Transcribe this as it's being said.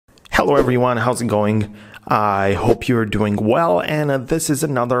Hello everyone, how's it going? I hope you're doing well, and this is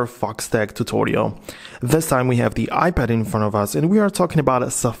another Foxtecc tutorial. This time we have the iPad in front of us and we are talking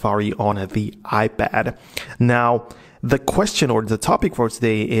about Safari on the iPad. Now, the question or the topic for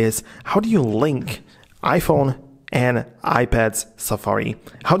today is how do you link iPhone and iPad's Safari?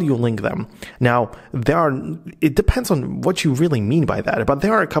 How do you link them? Now, it depends on what you really mean by that, but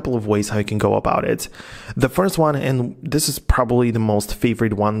there are a couple of ways how you can go about it. The first one, and this is probably the most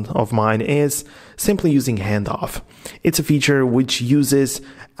favorite one of mine, is simply using Handoff. It's a feature which uses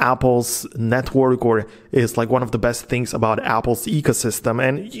Apple's network, or is like one of the best things about Apple's ecosystem.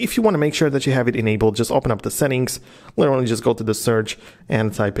 And if you want to make sure that you have it enabled, just open up the settings, literally just go to the search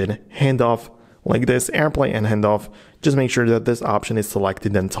and type in Handoff, like this, AirPlay and Handoff. Just make sure that this option is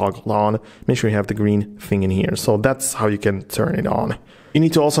selected and toggled on. Make sure you have the green thing in here. So that's how you can turn it on. You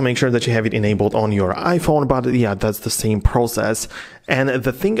need to also make sure that you have it enabled on your iPhone, but yeah, that's the same process. And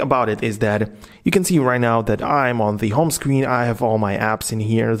the thing about it is that you can see right now that I'm on the home screen. I have all my apps in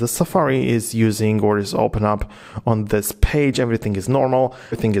here. The Safari is using or is open up on this page. Everything is normal.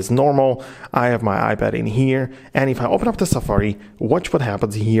 I have my iPad in here. And if I open up the Safari, watch what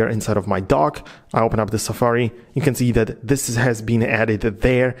happens here inside of my dock. I open up the Safari. You can see that this has been added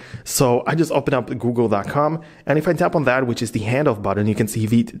there. So I just open up google.com. And if I tap on that, which is the Handoff button, you can see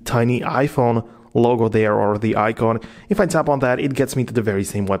the tiny iPhone logo there, or the icon. If I tap on that, it gets me to the very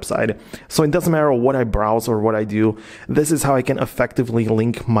same website. So it doesn't matter what I browse or what I do. This is how I can effectively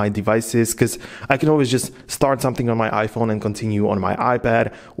link my devices, because I can always just start something on my iPhone and continue on my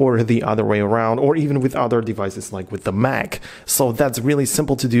iPad, or the other way around, or even with other devices like with the Mac. So that's really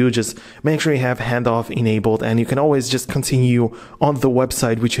simple to do. Just make sure you have Handoff enabled, and you can always just continue on the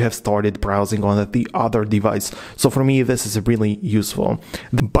website which you have started browsing on the other device. So for me, this is really useful.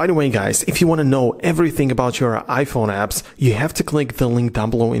 By the way, guys, if you want to know everything about your iPhone apps, you have to click the link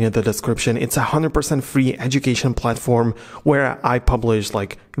down below in the description. It's a 100% free education platform where I publish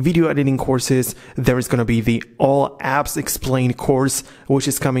like video editing courses. There is going to be the All Apps Explained course, which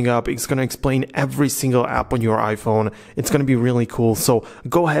is coming up. It's going to explain every single app on your iPhone. It's going to be really cool. So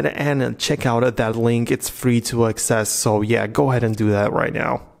go ahead and check out that link. It's free to access. So yeah, go ahead and do that right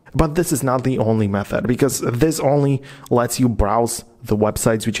now. But this is not the only method, because this only lets you browse the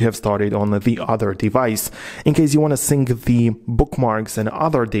websites which you have started on the other device. In case you want to sync the bookmarks and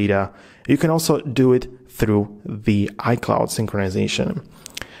other data, you can also do it through the iCloud synchronization.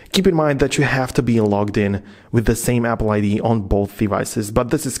 Keep in mind that you have to be logged in with the same Apple ID on both devices, but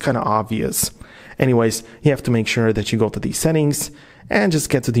this is kind of obvious. Anyways, you have to make sure that you go to the settings and just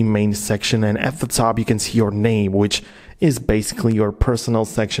get to the main section, and at the top you can see your name, which is basically your personal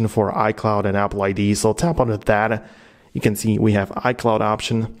section for iCloud and Apple ID. So tap on that. You can see we have iCloud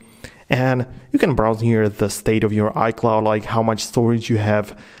option, and you can browse here the state of your iCloud, like how much storage you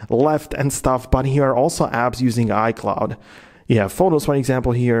have left and stuff. But here are also apps using iCloud. You have photos, for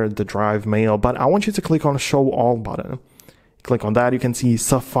example, here, the Drive, Mail, but I want you to click on Show All button. Click on that. You can see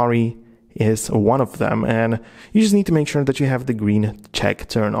Safari is one of them, and you just need to make sure that you have the green check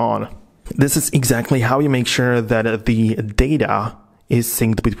turned on. This is exactly how you make sure that the data is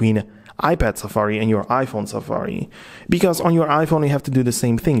synced between iPad Safari and your iPhone Safari. Because on your iPhone, you have to do the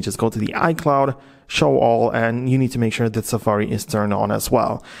same thing. Just go to the iCloud, show all, and you need to make sure that Safari is turned on as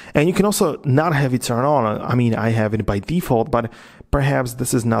well. And you can also not have it turned on. I mean, I have it by default, but perhaps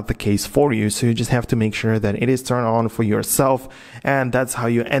this is not the case for you. So you just have to make sure that it is turned on for yourself. And that's how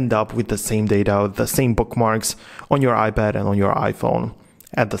you end up with the same data, the same bookmarks on your iPad and on your iPhone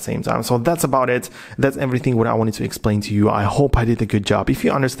at the same time. So that's about it. That's everything what I wanted to explain to you. I hope I did a good job. If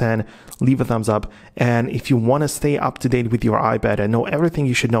you understand, leave a thumbs up. And if you want to stay up to date with your iPad and know everything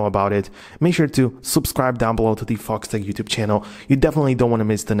you should know about it, make sure to subscribe down below to the Foxtecc YouTube channel. You definitely don't want to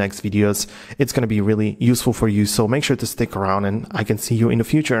miss the next videos. It's going to be really useful for you. So make sure to stick around, and I can see you in the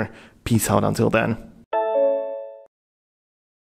future. Peace out until then.